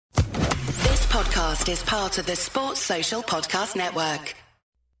podcast is part of the Sports Social Podcast Network.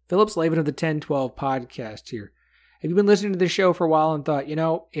 Philip Slavin of the 1012 podcast here. Have you been listening to this show for a while and thought,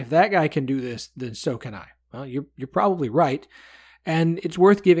 if that guy can do this, then so can I? Well, you're probably right, and it's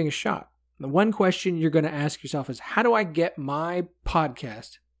worth giving a shot. The one question you're going to ask yourself is, how do I get my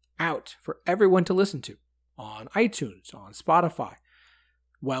podcast out for everyone to listen to on iTunes, on Spotify?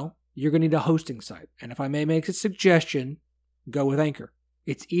 Well, you're going to need a hosting site, and if I may make a suggestion, go with Anchor.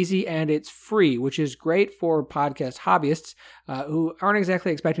 It's easy and it's free, which is great for podcast hobbyists who aren't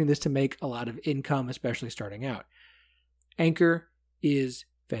exactly expecting this to make a lot of income, especially starting out. Anchor is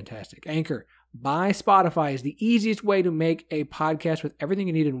fantastic. Anchor by Spotify is the easiest way to make a podcast with everything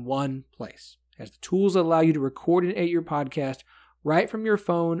you need in one place. It has the tools that allow you to record and edit your podcast right from your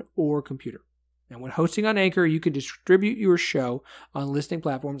phone or computer. And when hosting on Anchor, you can distribute your show on listening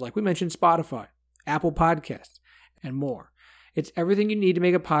platforms like we mentioned, Spotify, Apple Podcasts, and more. It's everything you need to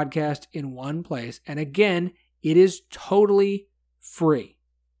make a podcast in one place. And again, it is totally free.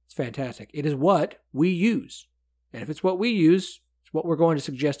 It's fantastic. It is what we use. And if it's what we use, it's what we're going to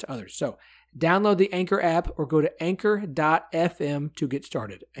suggest to others. So download the Anchor app or go to anchor.fm to get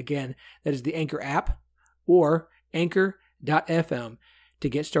started. Again, that is the Anchor app or anchor.fm to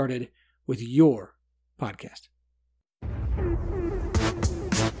get started with your podcast.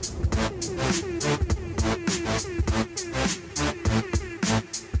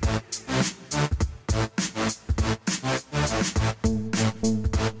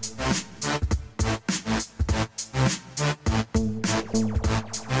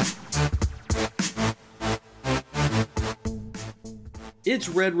 It's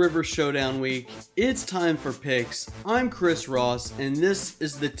Red River Showdown week. It's time for picks. I'm Chris Ross, and this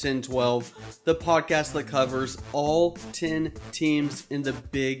is the 1012, the podcast that covers all 10 teams in the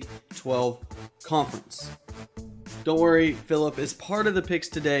Big 12 Conference. Don't worry, Philip is part of the picks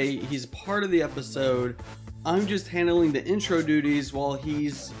today. He's part of the episode. I'm just handling the intro duties while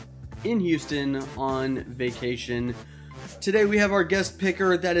he's in Houston on vacation. Today we have our guest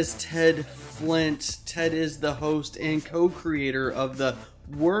picker, that is Ted Flint. Ted is the host and co-creator of the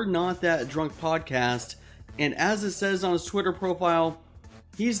We're Not That Drunk podcast, and as it says on his Twitter profile,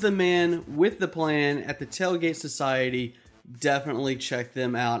 he's the man with the plan at the Tailgate Society. Definitely check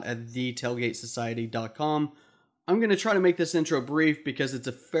them out at thetailgatesociety.com. I'm going to try to make this intro brief because it's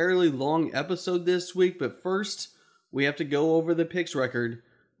a fairly long episode this week, but first, we have to go over the picks record.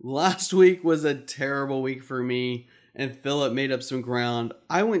 Last week was a terrible week for me, and Philip made up some ground.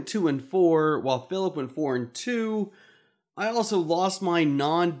 I went 2-4, while Philip went 4-2. I also lost my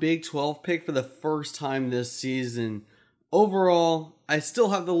non-Big 12 pick for the first time this season. Overall, I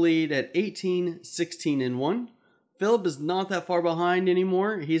still have the lead at 18-16-1. Philip is not that far behind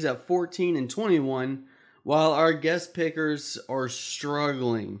anymore. He's at 14-21, while our guest pickers are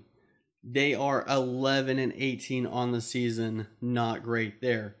struggling. They are 11-18 on the season. Not great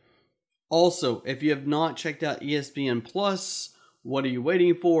there. Also, if you have not checked out ESPN Plus, what are you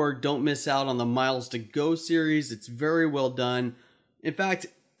waiting for? Don't miss out on the Miles to Go series. It's very well done. In fact,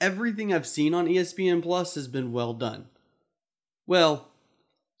 everything I've seen on ESPN Plus has been well done. Well,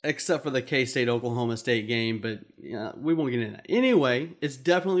 except for the K-State Oklahoma State game, but yeah, we won't get into that. Anyway, it's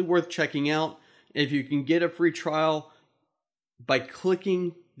definitely worth checking out. If you can get a free trial by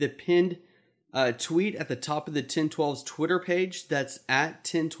clicking the pinned tweet at the top of the 1012's Twitter page, that's at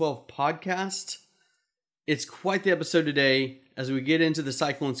 1012 podcast. It's quite the episode today as we get into the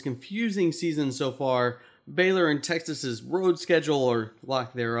Cyclones' confusing season so far, Baylor and Texas's road schedule or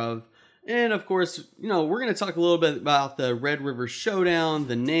lack thereof, and of course, we're going to talk a little bit about the Red River Showdown,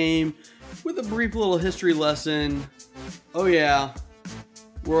 the name, with a brief little history lesson. Oh yeah,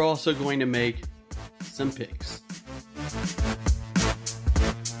 we're also going to make some picks.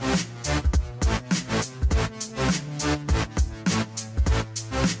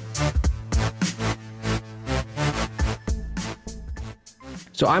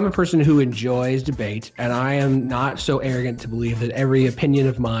 So I'm a person who enjoys debate, and I am not so arrogant to believe that every opinion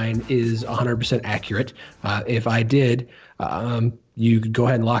of mine is 100% accurate. If I did, you could go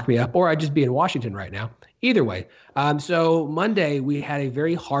ahead and lock me up, or I'd just be in Washington right now. Either way. So Monday, we had a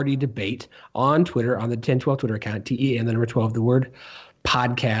very hearty debate on Twitter, on the 1012 Twitter account, TEN, the number 12, the word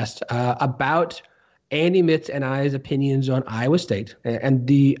podcast, about Andy Mitts and I's opinions on Iowa State. And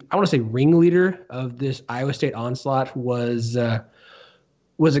I want to say ringleader of this Iowa State onslaught was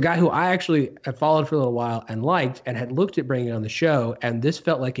a guy who I actually had followed for a little while and liked and had looked at bringing on the show. And this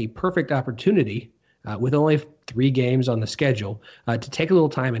felt like a perfect opportunity with only 3 games on the schedule to take a little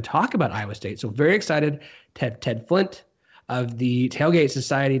time and talk about Iowa State. So very excited to have Ted Flint of the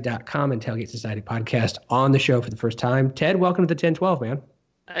TailgateSociety.com and Tailgate Society podcast on the show for the first time. Ted, welcome to the 1012, man.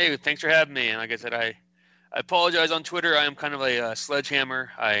 Hey, thanks for having me. And like I said, I apologize on Twitter. I am kind of a sledgehammer.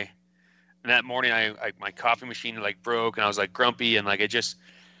 And that morning, my coffee machine like broke, and I was like grumpy, and like it just,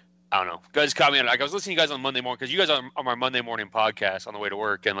 I don't know. You guys caught me on. Like I was listening to you guys on Monday morning because you guys are on our Monday morning podcast on the way to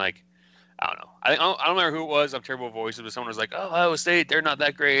work, and like I don't know. I don't remember who it was. I'm terrible with voices, but someone was like, "Oh, Iowa State, they're not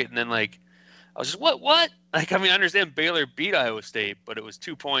that great," and then like I was just what? Like I mean, I understand Baylor beat Iowa State, but it was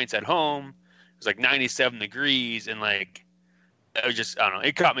 2 points at home. It was like 97 degrees, and like it was just I don't know.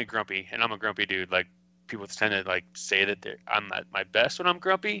 It caught me grumpy, and I'm a grumpy dude. Like people tend to like say that I'm at my best when I'm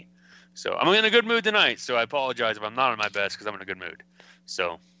grumpy. So I'm in a good mood tonight. So I apologize if I'm not in my best because I'm in a good mood.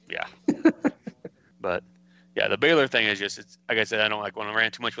 So yeah, but yeah, the Baylor thing is just it's like I said, I don't like want to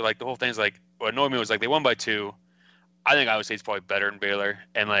rant too much, but like the whole thing is like what annoyed me was like they won by 2. I think Iowa State's probably better than Baylor,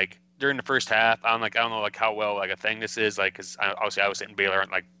 and like during the first half, I don't know like how well like a thing this is like because obviously Iowa State and Baylor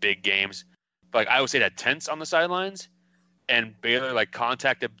aren't like big games, but like Iowa State had tents on the sidelines, and Baylor like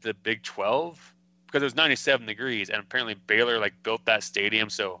contacted the Big 12 because it was 97 degrees, and apparently Baylor like built that stadium.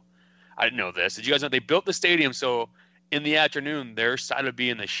 So I didn't know this. Did you guys know they built the stadium so in the afternoon their side would be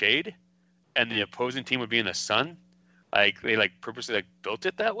in the shade, and the opposing team would be in the sun? Like they like purposely like built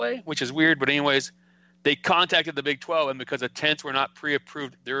it that way, which is weird. But anyways, they contacted the Big 12, and because the tents were not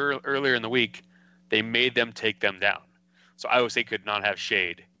pre-approved earlier in the week, they made them take them down. So Iowa State could not have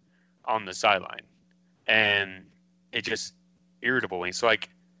shade on the sideline, and it just irritable me. So like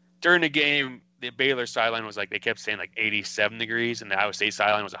during the game, the Baylor sideline was like they kept saying like 87 degrees, and the Iowa State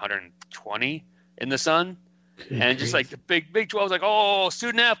sideline was 120 in the sun. And just like the Big 12 was like, oh,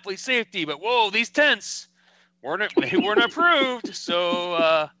 student athlete safety, but whoa, these tents weren't approved.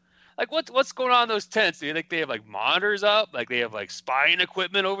 So like what's going on in those tents? Do you think they have like monitors up? Like they have like spying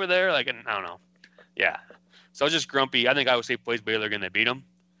equipment over there? Like I don't know. Yeah. So I was just grumpy. I think Iowa State plays Baylor again, they beat them.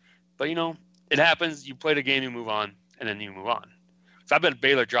 But you know, it happens. You play the game, you move on, and then you move on. So I bet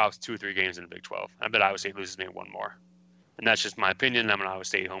Baylor drops 2 or 3 games in the Big 12. I bet Iowa State loses maybe 1 more. And that's just my opinion. I'm an Iowa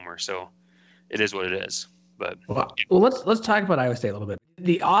State homer, so it is what it is. But well, let's talk about Iowa State a little bit.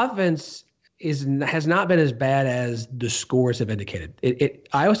 The offense has not been as bad as the scores have indicated.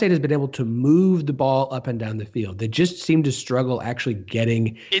 Iowa State has been able to move the ball up and down the field. They just seem to struggle actually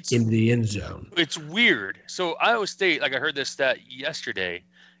getting in the end zone. It's weird. So Iowa State, like I heard this stat yesterday,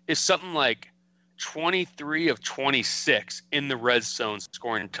 is something like 23 of 26 in the red zone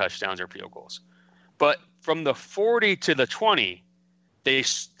scoring touchdowns or field goals. But from the 40 to the 20,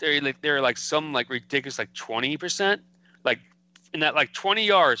 they're like some like ridiculous like 20%. Like in that like 20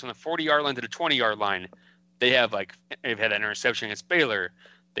 yards from the 40-yard line to the 20-yard line, they've had an interception against Baylor.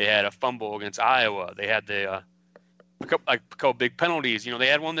 They had a fumble against Iowa. They had a couple big penalties. You know, they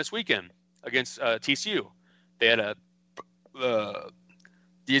had one this weekend against TCU. They had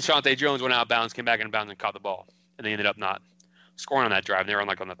DeShante Jones went out of bounds, came back in bounds, and caught the ball, and they ended up not scoring on that drive. They were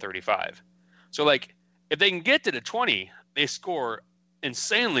on the 35. So like if they can get to the 20, they score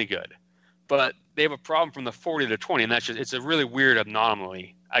insanely good. But they have a problem from the 40 to 20, and it's a really weird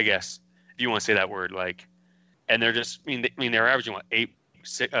anomaly, I guess, if you want to say that word. Like, and they're just they're averaging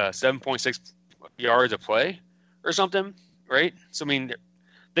 7.6 yards a play or something, right? So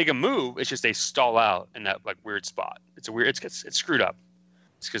they can move. It's just they stall out in that like weird spot. It's screwed up.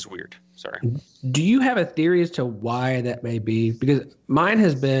 It's just weird. Sorry. Do you have a theory as to why that may be? Because mine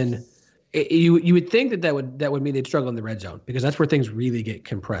has been. You would think that would mean they'd struggle in the red zone because that's where things really get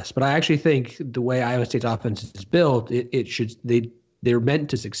compressed. But I actually think the way Iowa State's offense is built, they're meant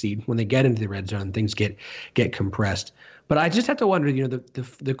to succeed when they get into the red zone and things get compressed. But I just have to wonder, you know,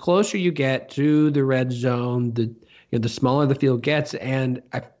 the closer you get to the red zone, the smaller the field gets, and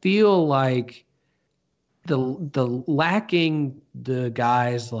I feel like the lacking the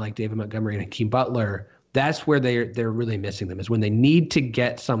guys like David Montgomery and Hakeem Butler. That's where they're really missing them, is when they need to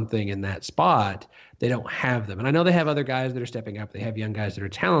get something in that spot, they don't have them. And I know they have other guys that are stepping up. They have young guys that are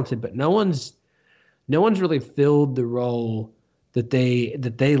talented, but no one's really filled the role that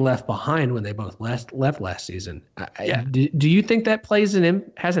they left behind when they both left last season. Yeah. Do you think that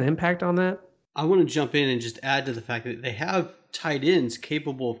has an impact on that? I want to jump in and just add to the fact that they have tight ends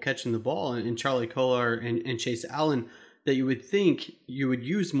capable of catching the ball in Charlie Kolar and Chase Allen, that you would think you would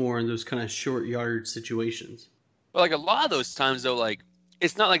use more in those kind of short yardage situations. But like a lot of those times though, like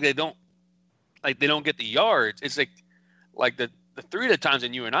it's not like they don't get the yards. It's like the 3 of the times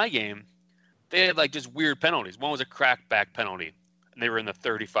in UNI game, they had like just weird penalties. One was a crackback penalty, and they were in the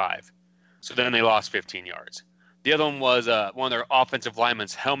 35. So then they lost 15 yards. The other one was one of their offensive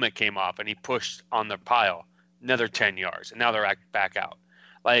linemen's helmet came off, and he pushed on the pile, another 10 yards, and now they're back out.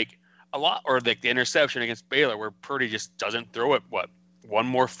 Like a lot, or like the interception against Baylor where Purdy just doesn't throw it, 1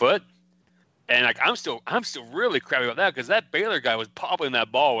 more foot? And like I'm still really crappy about that because that Baylor guy was popping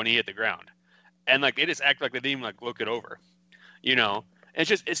that ball when he hit the ground, and like they just act like they didn't even like look it over, you know. And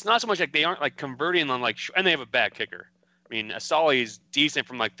it's not so much like they aren't like converting on like, and they have a bad kicker. I mean, Asali's decent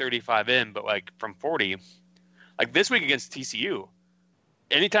from like 35 in, but like from 40, like this week against TCU,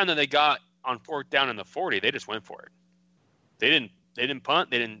 anytime that they got on fourth down in the 40, they just went for it. They didn't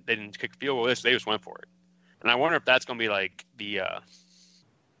punt. They didn't kick field goal. They just went for it. And I wonder if that's going to be like the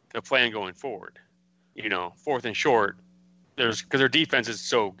plan going forward. You know, fourth and short, because their defense is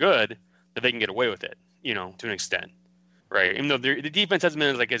so good that they can get away with it. You know, to an extent, right? Even though the defense hasn't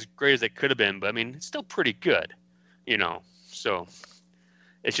been like as great as it could have been, but I mean, it's still pretty good. You know, so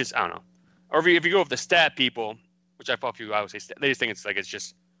it's just I don't know. Or if you go with the stat people, which I thought you I would say they just think it's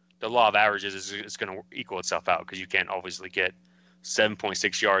just the law of averages is going to equal itself out because you can't obviously get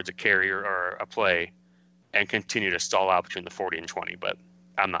 7.6 yards a carry or a play and continue to stall out between the 40 and 20. But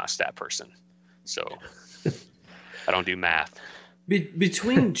I'm not a stat person, so I don't do math.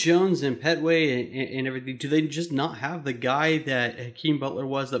 Between Jones and Petway and everything, do they just not have the guy that Hakeem Butler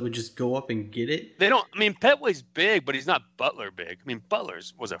was that would just go up and get it? They don't. I mean, Petway's big, but he's not Butler big. I mean,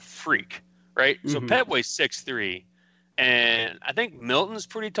 Butler's was a freak, right? Mm-hmm. So Petway's 6'3", and I think Milton's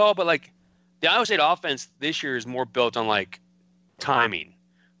pretty tall, but like the Iowa State offense this year is more built on like timing,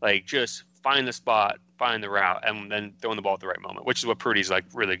 like just find the spot, find the route, and then throwing the ball at the right moment, which is what Purdy's like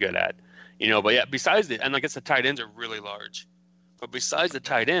really good at, you know. But yeah, besides the, and I guess the tight ends are really large. But besides the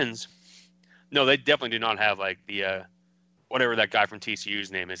tight ends, no, they definitely do not have like the whatever that guy from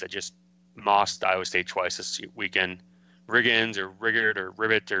TCU's name is that just mossed Iowa State twice this weekend, Riggins or Riggert or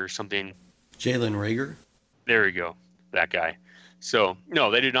Ribbit or something. Jalen Reagor. There we go, that guy. So no,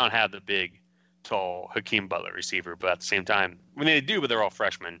 they do not have the big, tall Hakeem Butler receiver. But at the same time, I mean they do, but they're all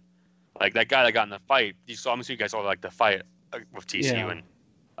freshmen. Like that guy that got in the fight, I'm sure you guys saw like the fight with TCU, and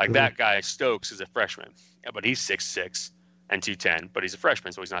like that guy Stokes is a freshman, but he's 6'6". and 210, but he's a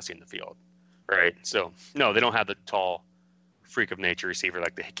freshman, so he's not seeing the field, right? So, no, they don't have the tall freak of nature receiver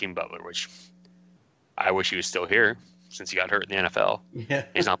like the Hakeem Butler, which I wish he was still here since he got hurt in the NFL. Yeah.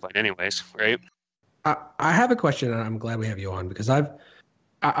 He's not playing anyways, right? I have a question, and I'm glad we have you on, because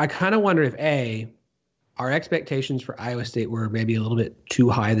I kind of wonder if, A, our expectations for Iowa State were maybe a little bit too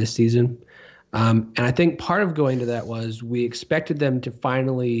high this season. And I think part of going to that was we expected them to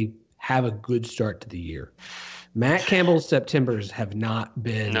finally have a good start to the year. Matt Campbell's Septembers have not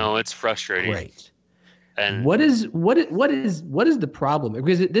been. No, it's frustrating. Great. And what is the problem?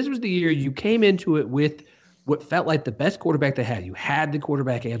 Because this was the year you came into it with what felt like the best quarterback they had. You had the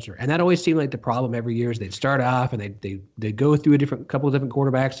quarterback answer, and that always seemed like the problem every year. Is they'd start off and they go through a couple of different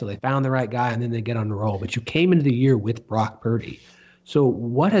quarterbacks till they found the right guy, and then they get on the roll. But you came into the year with Brock Purdy. So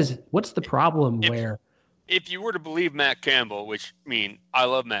what's the problem where? If you were to believe Matt Campbell, which I mean I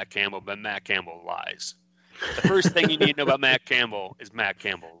love Matt Campbell, but Matt Campbell lies. The first thing you need to know about Matt Campbell is Matt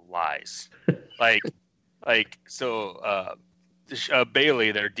Campbell lies. So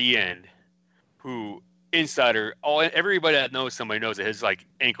Bailey, their D end, who insider, everybody that knows somebody knows that his like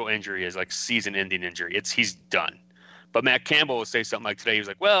ankle injury is like season-ending injury. He's done. But Matt Campbell will say something like today. He was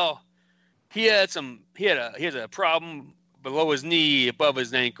like, well, he has a problem below his knee, above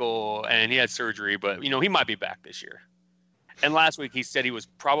his ankle, and he had surgery, but you know he might be back this year. And last week he said he was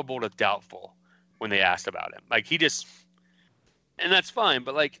probable to doubtful when they asked about him. Like and that's fine,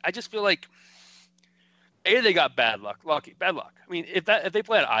 but like I just feel like they got bad luck. I mean, if they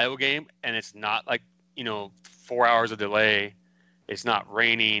play an Iowa game and it's not like, you know, 4 hours of delay, it's not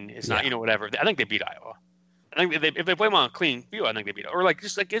raining, it's not, you know, whatever. I think they beat Iowa. I think if they play them on a clean field, I think they beat Iowa. Or like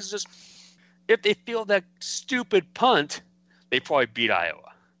it's just if they feel that stupid punt, they probably beat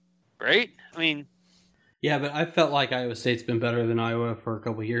Iowa, right? I mean. Yeah, but I felt like Iowa State's been better than Iowa for a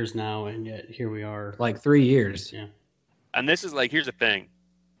couple of years now, and yet here we are. Like 3 years. Yeah. And this is like, here's the thing.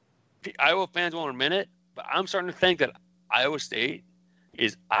 Iowa fans won't admit it, but I'm starting to think that Iowa State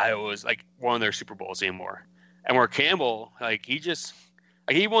is Iowa's, like, one of their Super Bowls anymore. And where Campbell, like,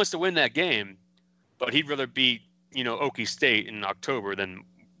 he wants to win that game, but he'd rather beat, you know, Okie State in October than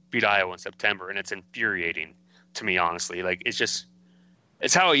beat Iowa in September. And it's infuriating to me, honestly. Like,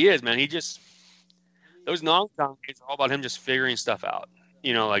 it's how he is, man. Those non-con games are all about him just figuring stuff out.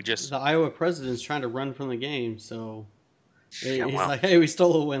 You know, like just the Iowa president's trying to run from the game, so he's like, "Hey, we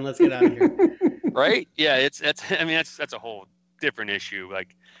stole a win. Let's get out of here." Right? Yeah, that's a whole different issue.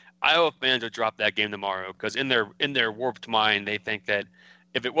 Like Iowa fans would drop that game tomorrow because in their warped mind, they think that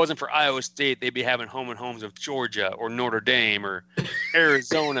if it wasn't for Iowa State, they'd be having home and homes of Georgia or Notre Dame or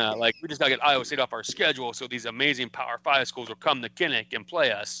Arizona. Like we just got to get Iowa State off our schedule, so these amazing Power 5 schools will come to Kinnick and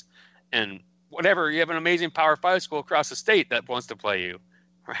play us and. Whatever, you have an amazing Power 5 school across the state that wants to play you,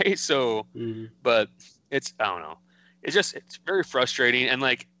 right? So, but it's, I don't know. It's very frustrating. And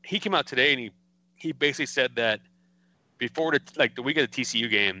like, he came out today and he basically said that before the week of the TCU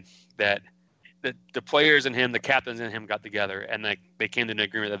game, that the players and him, the captains and him got together and like they came to an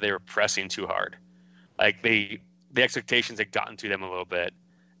agreement that they were pressing too hard. Like the expectations had gotten to them a little bit.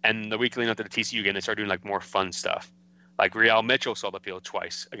 And the week leading up to the TCU game, they started doing like more fun stuff. Like Real Mitchell saw the field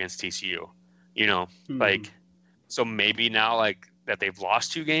twice against TCU, like, so maybe now like that they've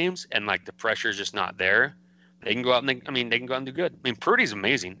lost 2 games and like the pressure is just not there. They can go out and they can go out and do good. I mean, Purdy's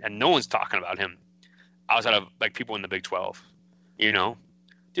amazing and no one's talking about him outside of like people in the Big 12,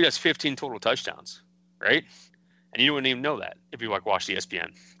 Dude, that's 15 total touchdowns, right? And you wouldn't even know that if you like watched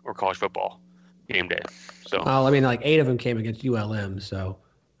ESPN or college football game day. So, well, I mean, like 8 of them came against ULM. So,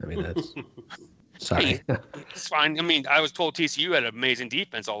 I mean, that's sorry. It's fine. I mean, I was told TCU had an amazing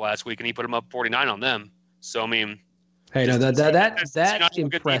defense all last week, and he put them up 49 on them. So, I mean, hey, no, that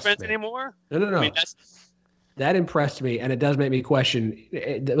impressed me anymore. No. I mean, that impressed me, and it does make me question.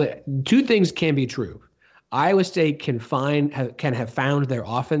 2 things can be true. Iowa State can have found their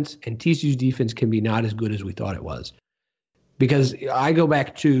offense, and TCU's defense can be not as good as we thought it was. Because I come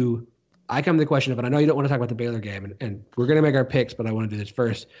to the question of, and I know you don't want to talk about the Baylor game, and we're going to make our picks, but I want to do this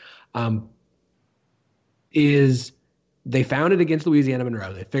first. Is they found it against Louisiana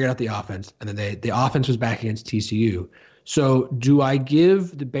Monroe. They figured out the offense, and then the offense was back against TCU. So do I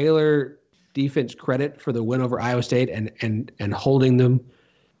give the Baylor defense credit for the win over Iowa State and holding them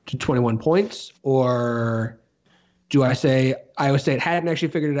to 21 points, or do I say Iowa State hadn't actually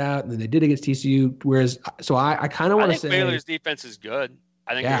figured it out and then they did against TCU? Whereas, so I kind of want to say Baylor's defense is good.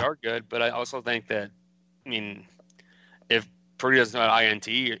 I think they are good, but I also think that, I mean, if Purdy doesn't have INT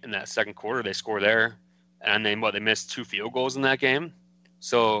in that second quarter, they score there, and then they missed 2 field goals in that game.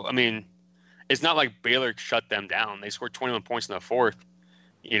 So I mean, it's not like Baylor shut them down. They scored 21 points in the fourth.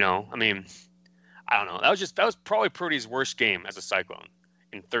 I mean, I don't know. That was probably Purdy's worst game as a Cyclone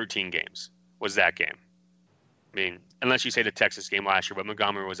in 13 games. Was that game? I mean, unless you say the Texas game last year, but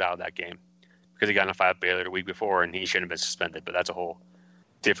Montgomery was out of that game because he got in a fight with Baylor the week before and he shouldn't have been suspended. But that's a whole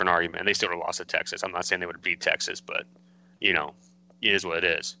different argument. They still would have lost to Texas. I'm not saying they would have beat Texas, but it is what it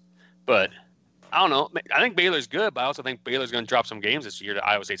is. But I don't know. I think Baylor's good, but I also think Baylor's going to drop some games this year that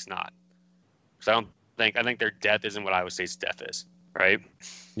Iowa State's not. Because I think their depth isn't what Iowa State's depth is, right?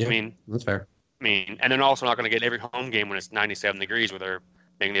 Yeah, I mean, that's fair. I mean, and they're also not going to get every home game when it's 97 degrees where they're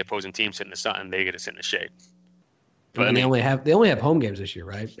making the opposing team sit in the sun and they get to sit in the shade. But I mean, they only have home games this year,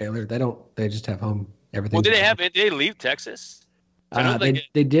 right? Baylor, they just have home everything. Well, did they leave Texas?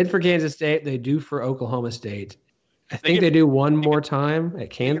 They did for Kansas State. They do for Oklahoma State. I think they do one more time at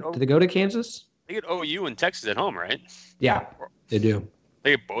Kansas. Did they go to Kansas? They get OU and Texas at home, right? Yeah, they do.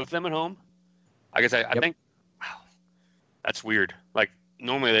 They get both of them at home? I guess I think, wow, that's weird. Like,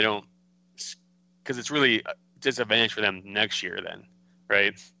 normally they don't, because it's really a disadvantage for them next year then,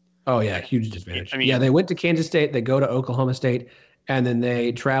 right? Oh, yeah, huge disadvantage. I mean, they went to Kansas State, they go to Oklahoma State, and then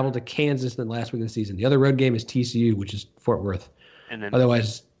they travel to Kansas in the last week of the season. The other road game is TCU, which is Fort Worth. And then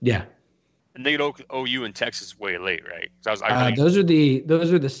otherwise, yeah. And they get OU and Texas way late, right? So those are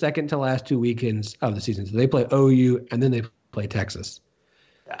the second to last 2 weekends of the season. So they play OU and then they play Texas.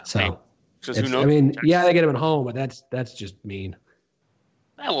 Yeah. So who knows? I mean, yeah, they get them at home, but that's just mean.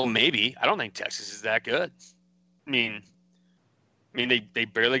 Well, maybe. I don't think Texas is that good. I mean, they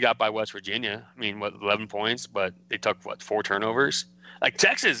barely got by West Virginia. I mean, 11 points, but they took 4 turnovers. Like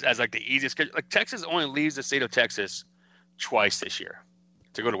Texas as like the easiest. Like Texas only leaves the state of Texas twice this year,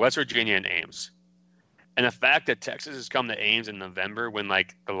 to go to West Virginia and Ames. And the fact that Texas has come to Ames in November when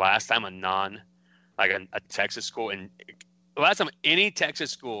like the last time a Texas school, and the last time any Texas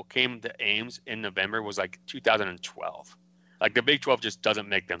school came to Ames in November was like 2012. Like the Big 12 just doesn't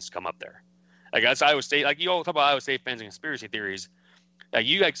make them come up there. Like that's Iowa State. Like you all talk about Iowa State fans and conspiracy theories. Like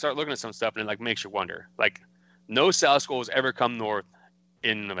you like start looking at some stuff and it like makes you wonder. Like no South school has ever come north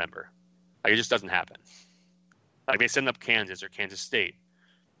in November. Like it just doesn't happen. Like they send up Kansas or Kansas State,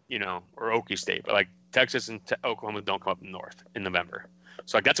 or Okie State, but like Texas and Oklahoma don't come up north in November.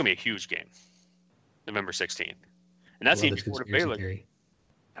 So like that's gonna be a huge game, November 16th, and that's even before the Baylor.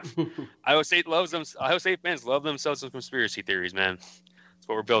 Iowa State loves them. Iowa State fans love themselves some conspiracy theories, man. That's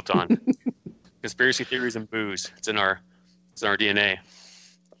what we're built on. Conspiracy theories and booze. It's in our DNA.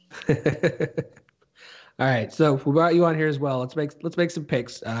 All right, so we brought you on here as well. Let's make some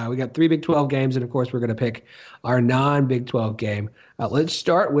picks. We got 3 Big 12 games, and of course, we're going to pick our non-Big 12 game. Let's just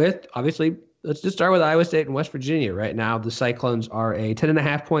start with Iowa State and West Virginia. Right now, the Cyclones are a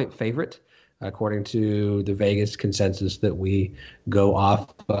 10.5-point favorite, according to the Vegas consensus that we go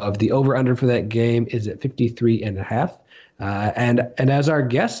off of. The over/under for that game is at 53.5. And as our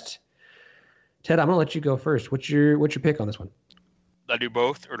guest, Ted, I'm gonna let you go first. What's your pick on this one? Do I do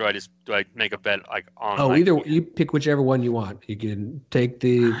both, or do I make a bet like on? Oh, either you pick whichever one you want. You can take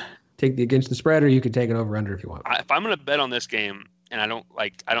the against the spread, or you can take it over under if you want. If I'm gonna bet on this game, and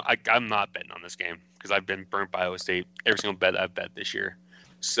I'm not betting on this game because I've been burnt by Iowa State every single bet I've bet this year.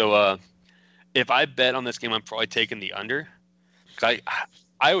 So if I bet on this game, I'm probably taking the under.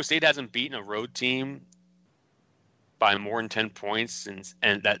 Iowa State hasn't beaten a road team by more than 10 points,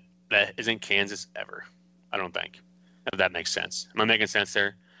 and that isn't Kansas ever. I don't think. If that makes sense. Am I making sense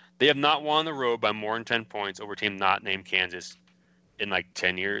there? They have not won on the road by more than 10 points over a team not named Kansas in like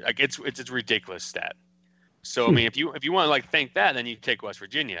 10 years. Like it's a ridiculous stat. So I mean, if you want to like think that, then you take West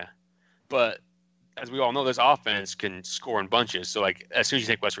Virginia. But as we all know, this offense can score in bunches. So like as soon as you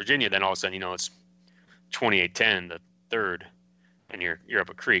take West Virginia, then all of a sudden it's 28-10, the third, and you're up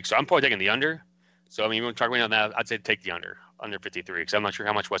a creek. So I'm probably taking the under. So I mean, you want to talk about that? I'd say take the under 53 because I'm not sure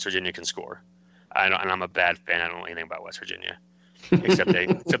how much West Virginia can score. And I'm a bad fan. I don't know anything about West Virginia, except they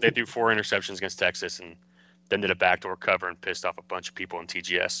threw 4 interceptions against Texas and then did a backdoor cover and pissed off a bunch of people in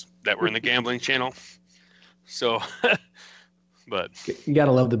TGS that were in the gambling channel. So, but you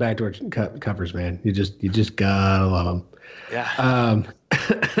gotta love the backdoor covers, man. You just gotta love them.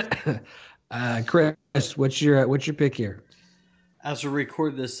 Yeah. Chris, what's your pick here? As we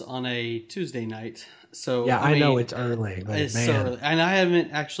record this on a Tuesday night, so yeah, I know it's early, but it's man. so early, and I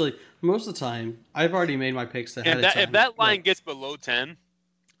haven't actually. Most of the time, I've already made my picks ahead of time. If that line gets below 10,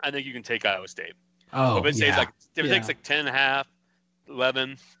 I think you can take Iowa State. Oh, if it takes like 10.5,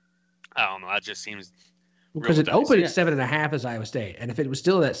 11, I don't know. That just seems because it opened at 7.5 as Iowa State, and if it was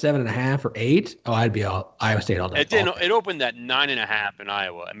still at 7.5 or 8, I'd be all Iowa State all day. It opened at 9.5 in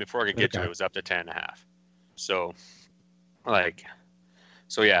Iowa, and before I could get to it, it was up to 10.5. So, like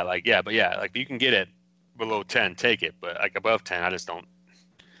you can get it below 10, take it, but like above 10, I just don't.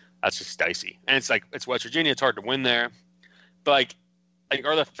 That's just dicey, and it's West Virginia. It's hard to win there, but like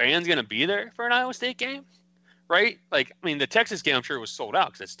are the fans going to be there for an Iowa State game, right? Like, I mean, the Texas game I'm sure was sold out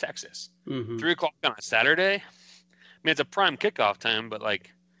because it's Texas. 3:00 on a Saturday. I mean, it's a prime kickoff time, but like,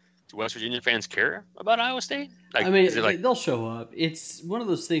 do West Virginia fans care about Iowa State? Like, I mean, they'll show up. It's one of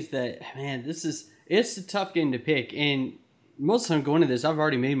those things that, man, it's a tough game to pick, and most of the time going into this, I've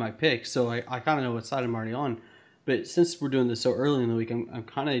already made my pick, so I kind of know what side I'm already on. But since we're doing this so early in the week, I'm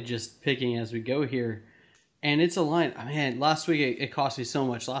kind of just picking as we go here. And it's a line. Man, last week it cost me so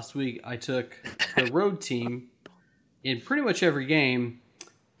much. Last week I took the road team in pretty much every game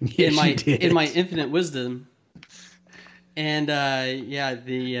in my infinite wisdom. And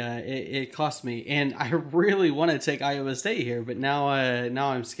it cost me. And I really want to take Iowa State here, but now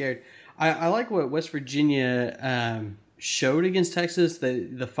I'm scared. I like what West Virginia showed against Texas.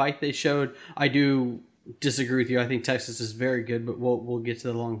 The fight they showed. I do disagree with you. I think Texas is very good, but we'll get to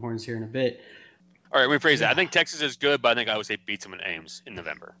the Longhorns here in a bit. All right, let me rephrase that. I think Texas is good, but I think Iowa State beats them in Ames in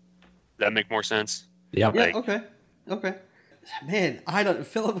November. Does that make more sense? Yep. Yeah. Okay. Man, I don't,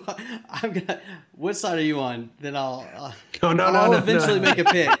 Philip. I'm gonna. What side are you on? Then I'll eventually make a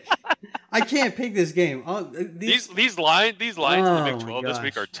pick. I can't pick this game. These lines in the Big 12 this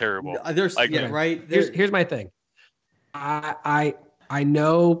week are terrible. There's right. Here's my thing. I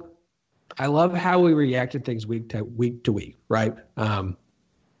know. I love how we reacted things week to week, right?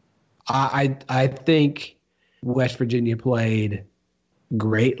 I think West Virginia played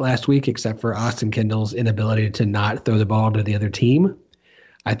great last week, except for Austin Kendall's inability to not throw the ball to the other team.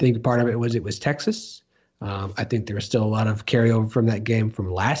 I think part of it was Texas. I think there was still a lot of carryover from that game from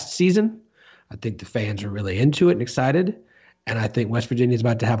last season. I think the fans are really into it and excited. And I think West Virginia is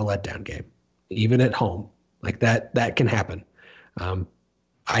about to have a letdown game, even at home. Like that can happen.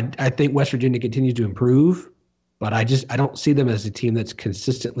 I think West Virginia continues to improve, but I don't see them as a team that's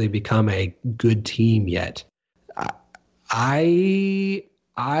consistently become a good team yet. I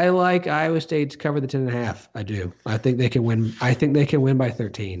like Iowa State to cover the 10.5. I do. I think they can win. I think they can win by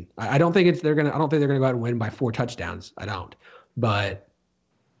 13. I don't think they're gonna go out and win by 4 touchdowns. I don't. But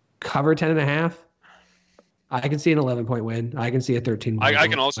cover 10.5. I can see an 11-point win. I can see a 13. I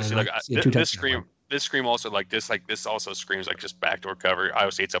can also see this scream also like this also screams like just backdoor cover.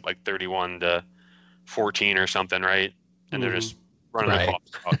 Iowa State's up like 31-14 or something, right? And they're just running the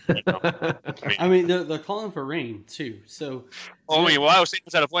clock. I mean, they're calling for rain too. So, Iowa State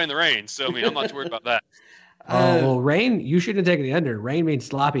knows how to play in the rain. So I mean, I'm not too worried about that. Rain. You shouldn't have taken the under. Rain means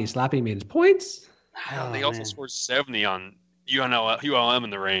sloppy. Sloppy means points. They also scored 70 on ULM in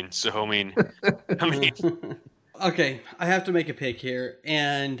the rain. So I mean. Okay, I have to make a pick here,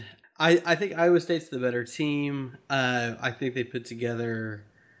 and I think Iowa State's the better team. I think they put together.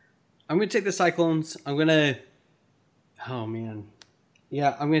 I'm going to take the Cyclones. I'm going to Oh man,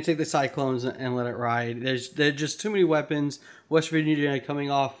 yeah, I'm gonna take the Cyclones and let it ride. There's just too many weapons. West Virginia coming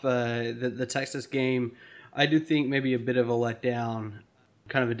off the Texas game, I do think maybe a bit of a letdown,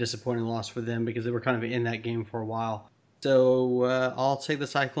 kind of a disappointing loss for them because they were kind of in that game for a while. So I'll take the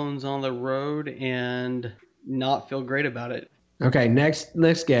Cyclones on the road and not feel great about it. Okay, next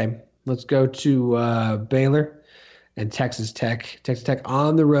game. Let's go to Baylor and Texas Tech. Texas Tech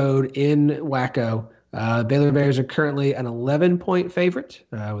on the road in Waco. Baylor Bears are currently an 11-point favorite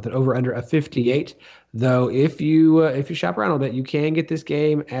with an over/under of 58. Though if you shop around a little bit, you can get this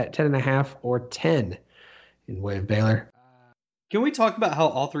game at 10.5 or 10 in way of Baylor. Can we talk about how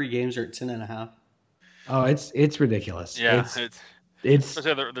all three games are at 10.5? Oh, it's ridiculous. Yeah, it's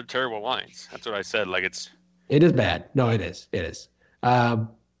they're terrible lines. That's what I said. Like it is bad. No, it is.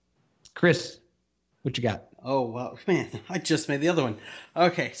 Chris, what you got? Oh, well, man, I just made the other one.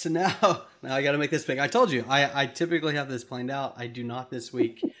 Okay, so now I got to make this pick. I told you, I typically have this planned out. I do not this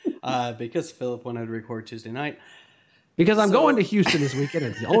week because Philip wanted to record Tuesday night. Because I'm going to Houston this weekend.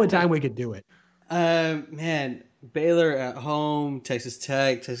 It's the only time we could do it. Man, Baylor at home, Texas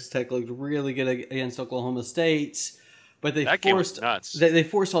Tech. Texas Tech looked really good against Oklahoma State. But they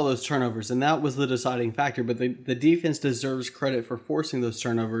forced all those turnovers, and that was the deciding factor. But the defense deserves credit for forcing those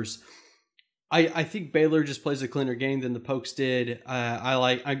turnovers. I think Baylor just plays a cleaner game than the Pokes did.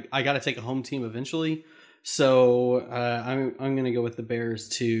 I got to take a home team eventually, so I'm going to go with the Bears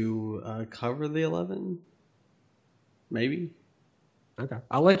to cover the 11, maybe. Okay,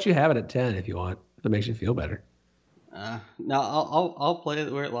 I'll let you have it at 10 if you want. If it makes you feel better. No, I'll play it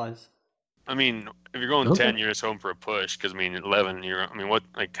where it lies. I mean, if you're going 10, you're just home for a push. Because 11, what?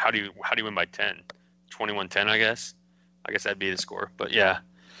 Like, how do you win by 10? 21-10, I guess. I guess that'd be the score. But yeah.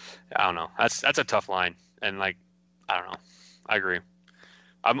 I don't know. That's a tough line, and I don't know. I agree.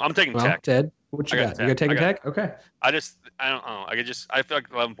 I'm taking Tech. Ted, what you got? You got taking Tech? Okay. I don't know. I feel like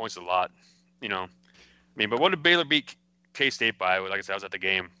 11 points is a lot. But what did Baylor beat K-State by? Like I said, I was at the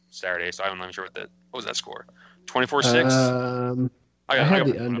game Saturday, so I'm not even sure what was that score. 24-6. I had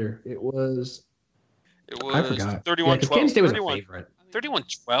the under. It was. I forgot. 31-12. Kansas State was a favorite.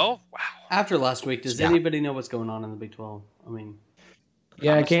 31-12. Wow. After last week, does anybody know what's going on in the Big 12?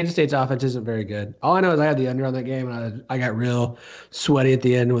 Yeah, Kansas State's offense isn't very good. All I know is I had the under on that game, and I got real sweaty at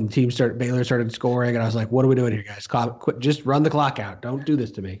the end when Baylor started scoring, and I was like, "What are we doing here, guys? Quit, just run the clock out. Don't do this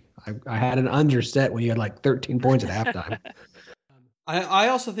to me." I had an under set when you had 13 points at halftime. I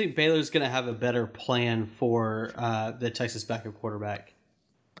also think Baylor's going to have a better plan for the Texas backup quarterback,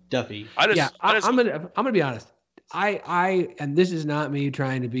 Duffy. I'm gonna be honest. And this is not me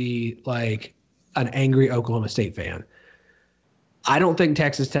trying to be like an angry Oklahoma State fan. I don't think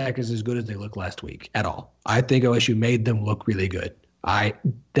Texas Tech is as good as they looked last week at all. I think OSU made them look really good.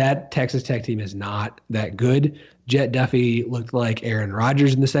 That Texas Tech team is not that good. Jet Duffy looked like Aaron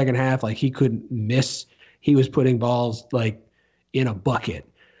Rodgers in the second half. Like, he couldn't miss. He was putting balls in a bucket.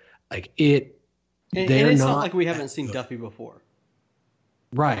 And it's not like we haven't seen Duffy before.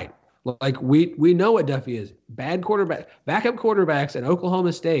 Right. We know what Duffy is. Backup quarterbacks at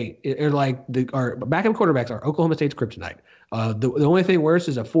Oklahoma State backup quarterbacks are Oklahoma State's kryptonite. The only thing worse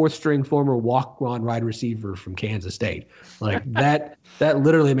is a fourth-string former walk-on wide receiver from Kansas State. That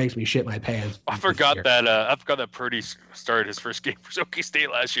literally makes me shit my pants. I forgot that Purdy started his first game for Okie State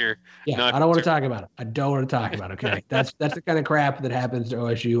last year. Yeah, I don't want to talk about it. I don't want to talk about it. Okay, that's the kind of crap that happens to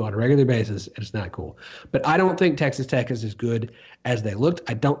OSU on a regular basis. It's not cool. But I don't think Texas Tech is as good as they looked.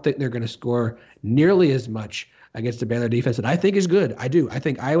 I don't think they're going to score nearly as much against the Baylor defense that I think is good. I do. I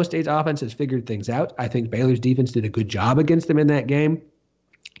think Iowa State's offense has figured things out. I think Baylor's defense did a good job against them in that game.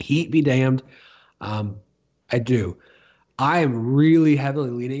 Heat be damned. I do. I am really heavily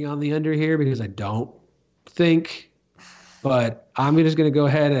leaning on the under here because I don't think, but I'm just going to go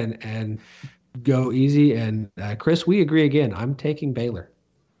ahead and go easy. And Chris, we agree again. I'm taking Baylor.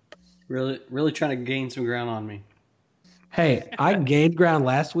 Really, really trying to gain some ground on me. Hey, I gained ground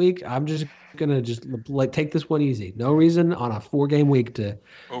last week. I'm just gonna take this one easy. No reason on a 4-game week to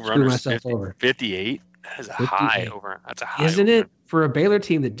screw myself over. 58. That's a high over. That's a high, isn't it, for a Baylor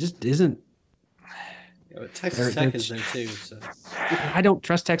team that just isn't? Yeah, Texas Tech is there too. So I don't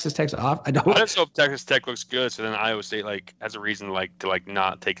trust Texas Tech's off. I just hope Texas Tech looks good, so then Iowa State has a reason to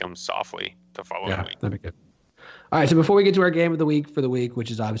not take them softly to follow the week. That'd be good. All right, so before we get to our game of the week for the week,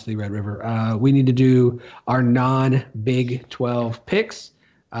 which is obviously Red River, we need to do our non-Big 12 picks.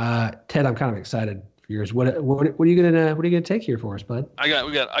 Ted, I'm kind of excited for yours. What are you gonna take here for us, bud? I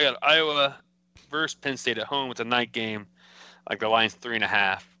got Iowa versus Penn State at home. It's a night game. The line's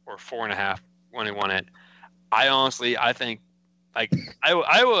 3.5 or 4.5 when they won it. I think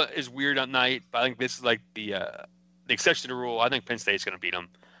Iowa is weird at night, but I think this is the the exception to the rule. I think Penn State's going to beat them.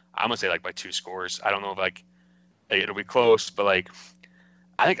 I'm going to say like by 2 scores. I don't know if like it'll be close, but like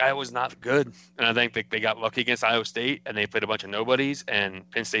I think Iowa's not good, and I think they got lucky against Iowa State, and they played a bunch of nobodies, and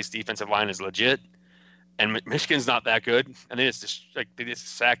Penn State's defensive line is legit, and Michigan's not that good, and they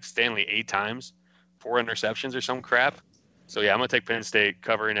just sacked Stanley 8 times, 4 interceptions or some crap. So yeah, I'm gonna take Penn State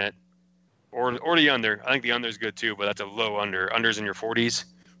covering it, or the under. I think the under is good too, but that's a low under. Under's in your 40s.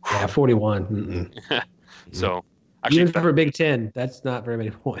 Yeah, 41. So actually, even for a Big Ten, that's not very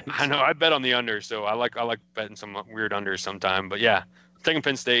many points. I know. I bet on the under, so I like betting some weird unders sometime. But yeah, taking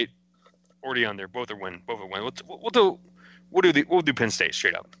Penn State or the under. Both are win. We'll do Penn State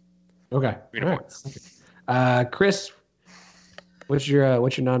straight up. Okay. All right. Chris, what's your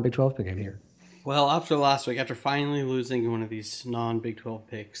non-Big 12 pick in here? Well, after last week, after finally losing one of these non-Big 12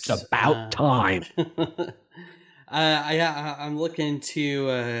 picks, it's about time. I'm looking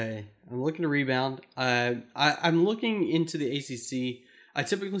to rebound. I'm looking into the ACC. I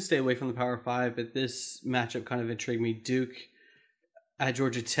typically stay away from the Power 5, but this matchup kind of intrigued me. Duke at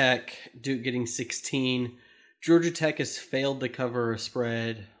Georgia Tech. Duke getting 16. Georgia Tech has failed to cover a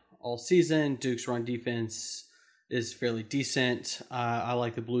spread all season. Duke's run defense is fairly decent. I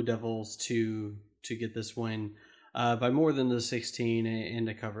like the Blue Devils to get this win by more than the 16 and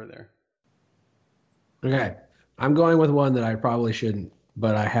to cover there. Okay. I'm going with one that I probably shouldn't,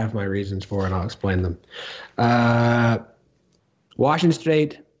 but I have my reasons for it, and I'll explain them. Washington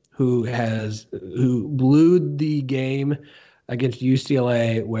State, who blew the game against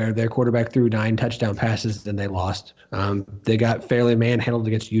UCLA, where their quarterback threw 9 touchdown passes and they lost. They got fairly manhandled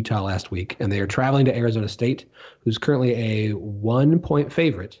against Utah last week, and they are traveling to Arizona State, who's currently a 1-point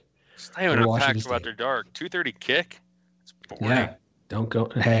favorite. I haven't unpacked about their dark 2:30 kick. It's boring. Yeah, don't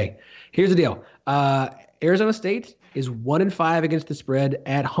go. Hey, here's the deal. Arizona State is 1-5 against the spread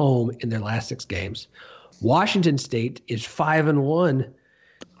at home in their last 6 games. Washington State is 5-1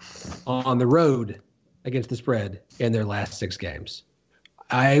 on the road against the spread in their last 6 games.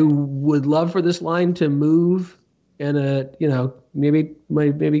 I would love for this line to move and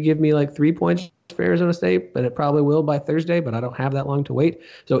maybe give me like 3 points for Arizona State, but it probably will by Thursday, but I don't have that long to wait.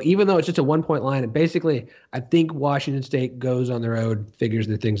 So even though it's just a 1-point line, and basically I think Washington State goes on the road, figures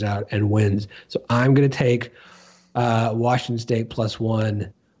their things out, and wins. So I'm going to take Washington State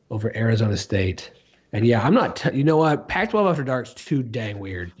 +1 over Arizona State. And yeah, I'm not, you know what? Pac-12 After Dark's too dang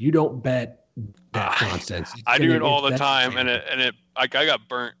weird. You don't bet that nonsense. I do it all the time, and I got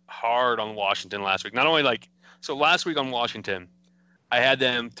burnt hard on Washington last week. Not only so last week on Washington, I had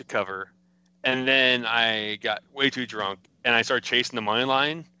them to cover, and then I got way too drunk, and I started chasing the money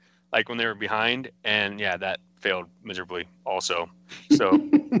line, like when they were behind, and yeah, that failed miserably also. So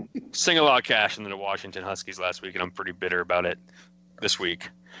sing a lot of cash into the Washington Huskies last week, and I'm pretty bitter about it this week.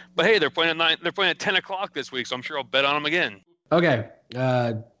 But hey, they're playing at 9. They're playing at 10 o'clock this week, so I'm sure I'll bet on them again. Okay,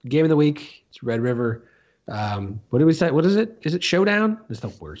 game of the week. It's Red River. What did we say? What is it? Is it Showdown? It's the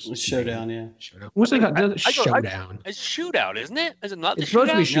worst. It's Showdown, yeah. Showdown. What's it called? Showdown. It's shootout, isn't it? Is it not? It's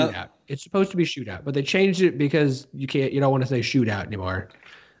supposed to be shootout. No. It's supposed to be shootout, but they changed it because you don't want to say shootout anymore.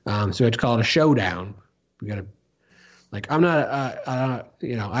 So it's called a showdown. We gotta, I'm not,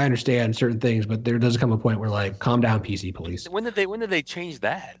 I understand certain things, but there does come a point where calm down, PC police. When did they change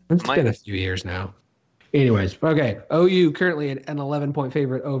that? It's been a few years now. Anyways, okay. OU currently an 11-point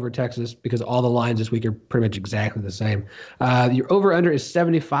favorite over Texas because all the lines this week are pretty much exactly the same. Your over-under is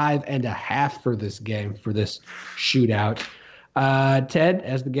 75.5 for this game, for this shootout. Ted,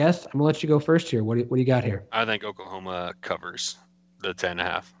 as the guest, I'm going to let you go first here. What do you got here? I think Oklahoma covers the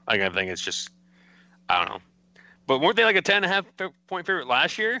 10.5. I think it's just, I don't know. But weren't they like a 10.5 point favorite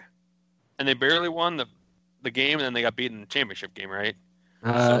last year? And they barely won the game, and then they got beaten in the championship game, right?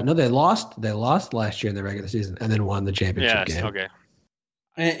 No, they lost. They lost last year in the regular season, and then won the championship game. Okay.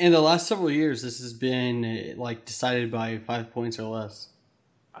 In the last several years, this has been decided by 5 points or less.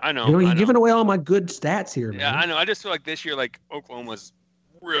 I know. You're giving away all my good stats here, man. Yeah, I know. I just feel like this year, Oklahoma's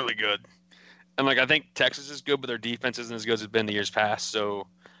really good, and I think Texas is good, but their defense isn't as good as it's been the years past. So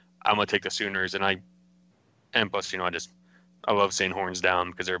I'm gonna take the Sooners, and plus, I love saying horns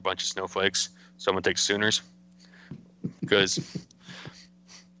down because they're a bunch of snowflakes. So I'm gonna take Sooners because.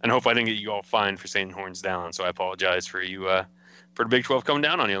 And hope I didn't get you all fined for saying horns down. So I apologize for you, for the Big 12 coming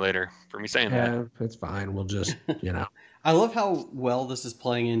down on you later for me saying that. Yeah, it's fine. We'll just, I love how well this is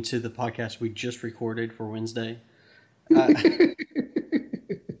playing into the podcast we just recorded for Wednesday. So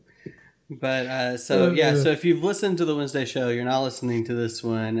if you've listened to the Wednesday show, you're not listening to this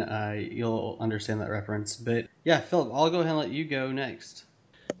one, you'll understand that reference. But yeah, Philip, I'll go ahead and let you go next.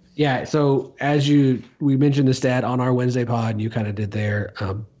 Yeah, so we mentioned the stat on our Wednesday pod, you kind of did there.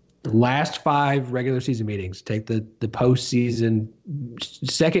 Last 5 regular season meetings, take the postseason.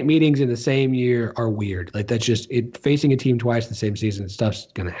 Second meetings in the same year are weird. Like that's just it. Facing a team twice in the same season, stuff's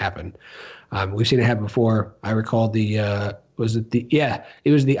gonna happen. We've seen it happen before. I recall it was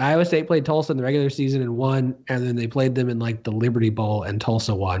the Iowa State played Tulsa in the regular season and won, and then they played them in like the Liberty Bowl and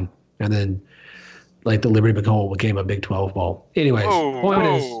Tulsa won, and then like the Liberty Bowl became a Big 12 bowl. Anyways,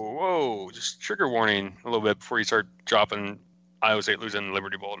 whoa! Just trigger warning a little bit before you start dropping Iowa State losing the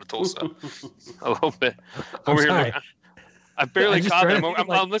Liberty Bowl to Tulsa. A little bit. I barely caught them.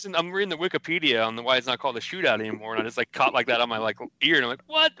 I'm reading the Wikipedia on why it's not called a shootout anymore, and I just like caught like that on my like ear, and I'm like,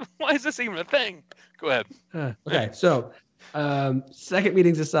 what? Why is this even a thing? Go ahead. Okay, so second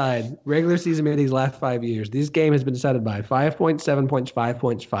meetings aside, regular season meetings last 5 years. This game has been decided by 5 points, 7 points, 5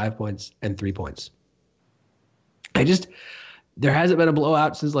 points, 5 points, and 3 points. There hasn't been a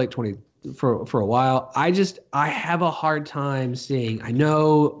blowout since like for a while. I have a hard time seeing. I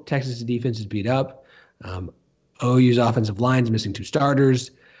know Texas' defense is beat up. OU's offensive line's missing 2 starters.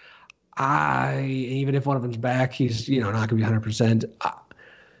 Even if one of them's back, he's not going to be 100%.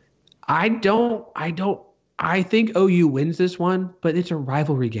 I think OU wins this one, but it's a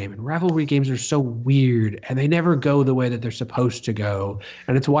rivalry game, and rivalry games are so weird, and they never go the way that they're supposed to go.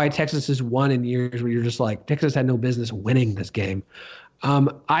 And it's why Texas has won in years where you're just like, Texas had no business winning this game.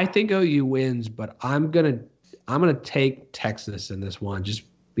 I think OU wins, but I'm gonna take Texas in this one just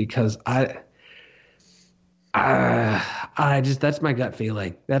because that's my gut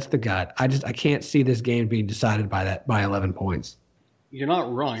feeling. That's the gut. I can't see this game being decided by 11 points. You're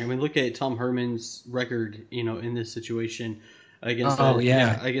not wrong. I mean, look at Tom Herman's record, in this situation against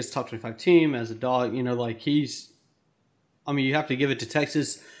against top 25 team as a dog, you have to give it to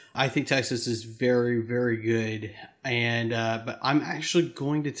Texas. I think Texas is very, very good. And, but I'm actually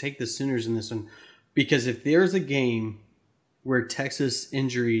going to take the Sooners in this one because if there's a game where Texas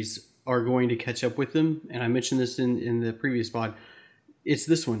injuries are going to catch up with them, and I mentioned this in the previous pod, it's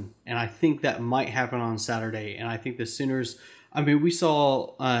this one. And I think that might happen on Saturday. And I think the Sooners, we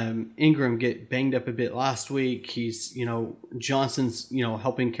saw Ingram get banged up a bit last week. He's, Johnson's,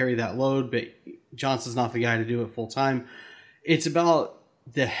 helping carry that load, but Johnson's not the guy to do it full time. It's about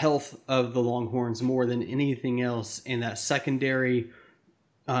the health of the Longhorns more than anything else. And that secondary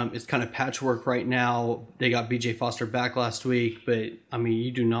is kind of patchwork right now. They got BJ Foster back last week, but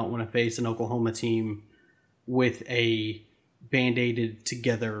you do not want to face an Oklahoma team with a band-aided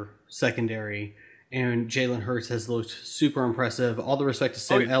together secondary. And Jalen Hurts has looked super impressive. All the respect to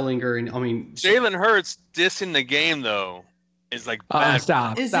Sam Ehlinger, and Jalen Hurts dissing the game though is like bad.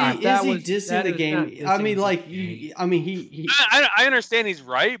 Stop. Is he dissing the game? I understand he's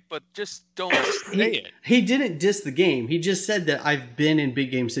right, but just don't say it. He didn't diss the game. He just said that I've been in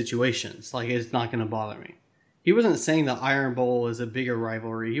big game situations. Like it's not going to bother me. He wasn't saying the Iron Bowl is a bigger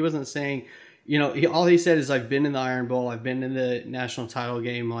rivalry. He wasn't saying, all he said is I've been in the Iron Bowl. I've been in the national title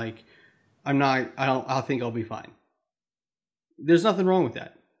game. Like. I think I'll be fine. There's nothing wrong with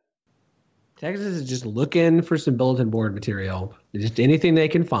that. Texas is just looking for some bulletin board material, just anything they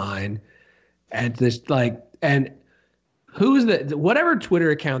can find. And and who's whatever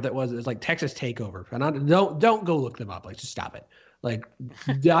Twitter account that was, it's like Texas Takeover. And don't go look them up. Like, just stop it. Like,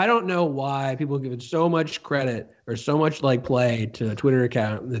 I don't know why people give it so much credit or so much play to a Twitter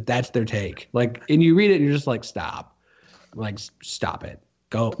account that's their take. Like, and you read it and you're just like, stop. Like, stop it.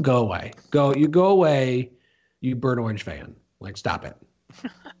 Go away. Go away, you burnt orange fan. Like, stop it.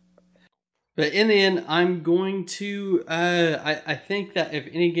 But in the end, I'm going to I think that if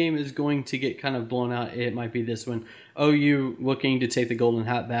any game is going to get kind of blown out, it might be this one. OU looking to take the golden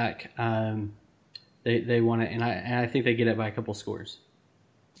hat back. They want it, and I think they get it by a couple scores.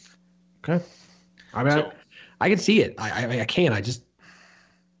 Okay. I can see it. I can't.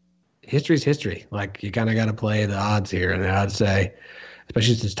 History's history. Like, you kind of got to play the odds here, and I'd say,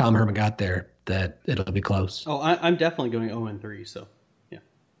 especially since Tom Herman got there, that it'll be close. Oh, I'm definitely going 0-3. So, yeah.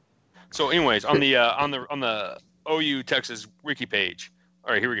 So, anyways, on the OU Texas wiki page.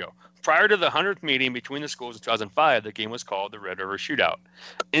 All right, here we go. Prior to the 100th meeting between the schools in 2005, the game was called the Red River Shootout.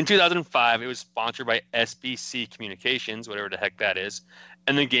 In 2005, it was sponsored by SBC Communications, whatever the heck that is,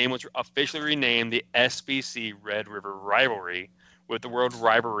 and the game was officially renamed the SBC Red River Rivalry, with the word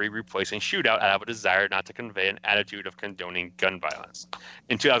rivalry replacing shootout out of a desire not to convey an attitude of condoning gun violence.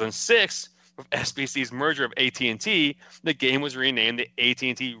 In 2006, with SBC's merger of AT&T, the game was renamed the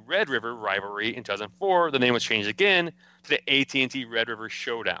AT&T Red River Rivalry. In 2004, the name was changed again to the AT&T Red River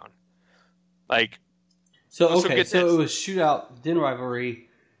Showdown. So it was shootout, then rivalry,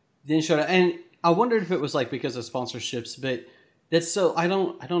 then showdown. And I wondered if it was because of sponsorships, but that's so I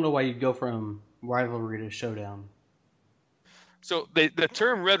don't know why you'd go from rivalry to showdown. So the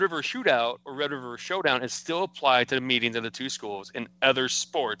term Red River Shootout or Red River Showdown is still applied to the meetings of the two schools in other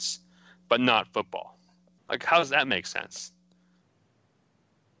sports, but not football. Like, how does that make sense?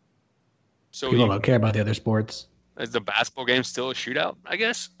 So People don't care about the other sports. Is the basketball game still a shootout? I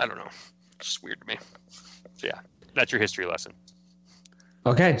guess. I don't know. It's just weird to me. So yeah, that's your history lesson.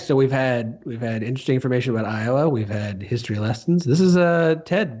 Okay, so we've had interesting information about Iowa. We've had history lessons. This is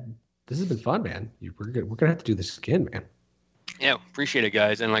Ted. This has been fun, man. We're gonna have to do this again, man. Yeah, appreciate it,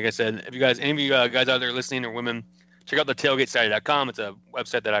 guys. And like I said, if you guys, any of you guys out there listening or women, check out the tailgatesociety.com. It's a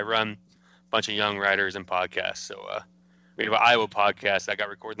website that I run, a bunch of young writers and podcasts. So we have an Iowa podcast that got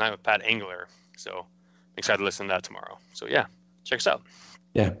recorded tonight with Pat Engler. So I'm excited to listen to that tomorrow. So yeah, check us out.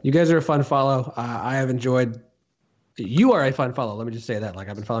 Yeah, you guys are a fun follow. I have enjoyed. You are a fun follow. Let me just say that. Like,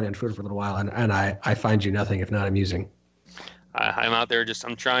 I've been following you on Twitter for a little while, and I find you nothing if not amusing. I'm out there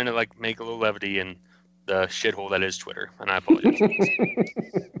I'm trying to like make a little levity in the shithole that is Twitter, and I apologize.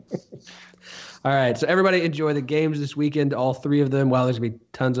 All right, so everybody enjoy the games this weekend, all three of them. While there's going to be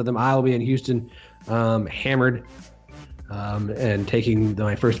tons of them, I will be in Houston, hammered, and taking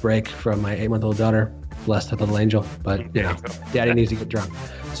my first break from my 8-month-old daughter. Blessed little angel, but you know, Daddy needs to get drunk.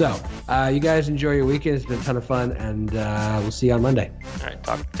 So, you guys enjoy your weekend. It's been a ton of fun, and we'll see you on Monday. All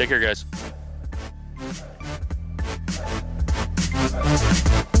right, take care, guys.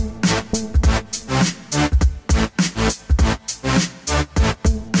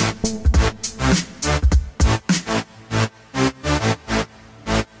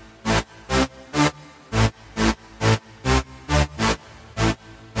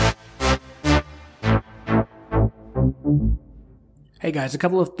 Hey guys, a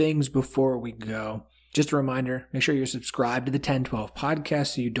couple of things before we go. Just a reminder, make sure you're subscribed to the 1012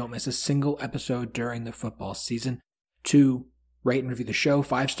 podcast so you don't miss a single episode during the football season. 2, rate and review the show,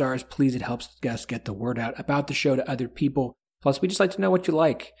 5 stars. Please, it helps us get the word out about the show to other people. Plus, we just like to know what you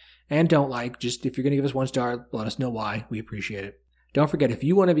like and don't like. Just if you're going to give us 1 star, let us know why. We appreciate it. Don't forget, if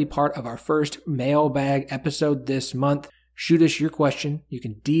you want to be part of our first mailbag episode this month, shoot us your question. You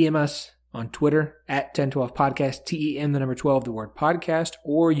can DM us on Twitter at 1012podcast, TEN, the number 12, the word podcast,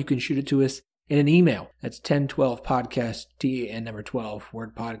 or you can shoot it to us in an email. That's 1012podcast, TEN, number 12,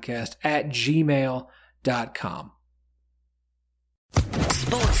 word podcast, at gmail.com.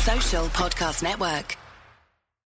 Sports Social Podcast Network.